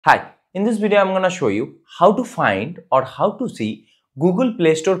Hi, in this video I'm going to show you how to find or how to see Google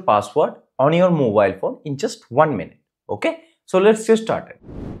Play Store password on your mobile phone in just 1 minute. Okay, so let's get started.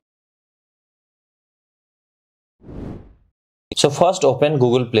 So first open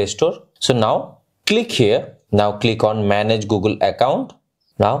Google Play Store. So now click here. Now click on manage Google account.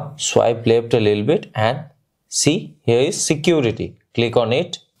 Now swipe left a little bit and see here is security. Click on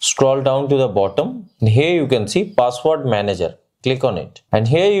it. Scroll down to the bottom. Here you can see password manager. Click on it and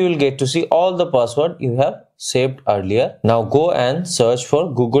here you will get to see all the password you have saved earlier. Now go and search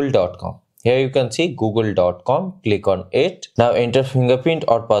for google.com. Here you can see google.com. Click on it. Now enter fingerprint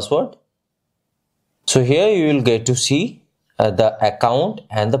or password. So here you will get to see the account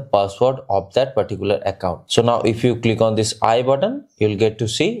and the password of that particular account. So now if you click on this I button, you'll get to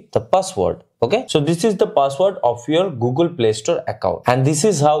see the password. Okay, so this is the password of your Google Play Store account and this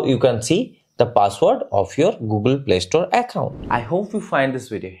is how you can see the password of your Google Play Store account. I hope you find this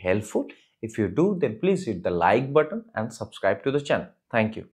video helpful. If you do, then please hit the like button and subscribe to the channel. Thank you.